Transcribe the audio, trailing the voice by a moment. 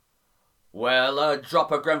Well, a drop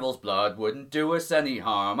of Grenville's blood wouldn't do us any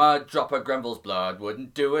harm. A drop of Grenville's blood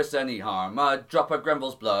wouldn't do us any harm. A drop of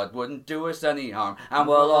Grenville's blood wouldn't do us any harm. And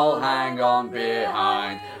we'll all hang on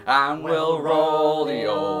behind, and we'll roll the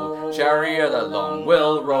old chariot along.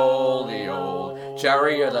 We'll roll the old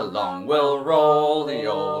chariot along. We'll roll the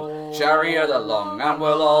old chariot along, and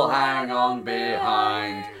we'll all hang on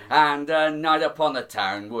behind. And a night upon the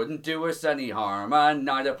town wouldn't do us any harm. A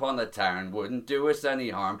night upon the town wouldn't do us any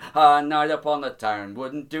harm. A night upon the town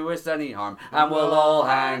wouldn't do us any harm. And we'll all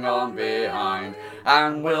hang on behind,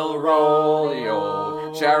 and we'll roll the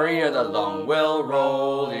old chariot along. We'll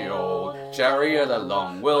roll the old chariot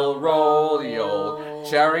along. We'll roll the old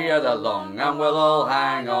chariot along, and we'll all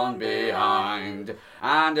hang on behind.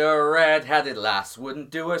 And a red-headed lass wouldn't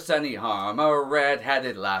do us any harm. A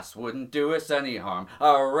red-headed lass wouldn't do us any harm.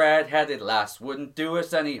 A red-headed lass wouldn't do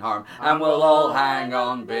us any harm. And we'll all hang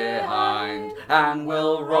on behind, and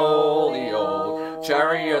we'll roll the old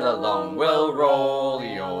chariot along. We'll roll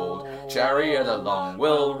the old chariot along.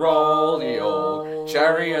 We'll roll the old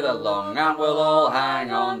chariot along, and we'll all hang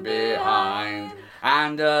on behind.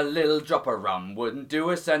 And a little drop of rum wouldn't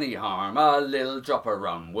do us any harm. A little drop of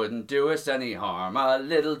rum wouldn't do us any harm. A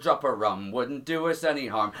little drop of rum wouldn't do us any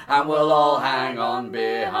harm. And we'll all hang on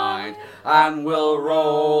behind, and we'll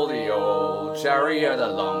roll the old chariot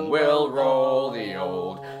along. We'll roll the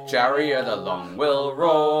old chariot along. We'll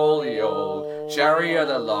roll the old chariot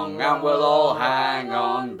along, and we'll all hang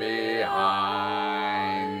on behind.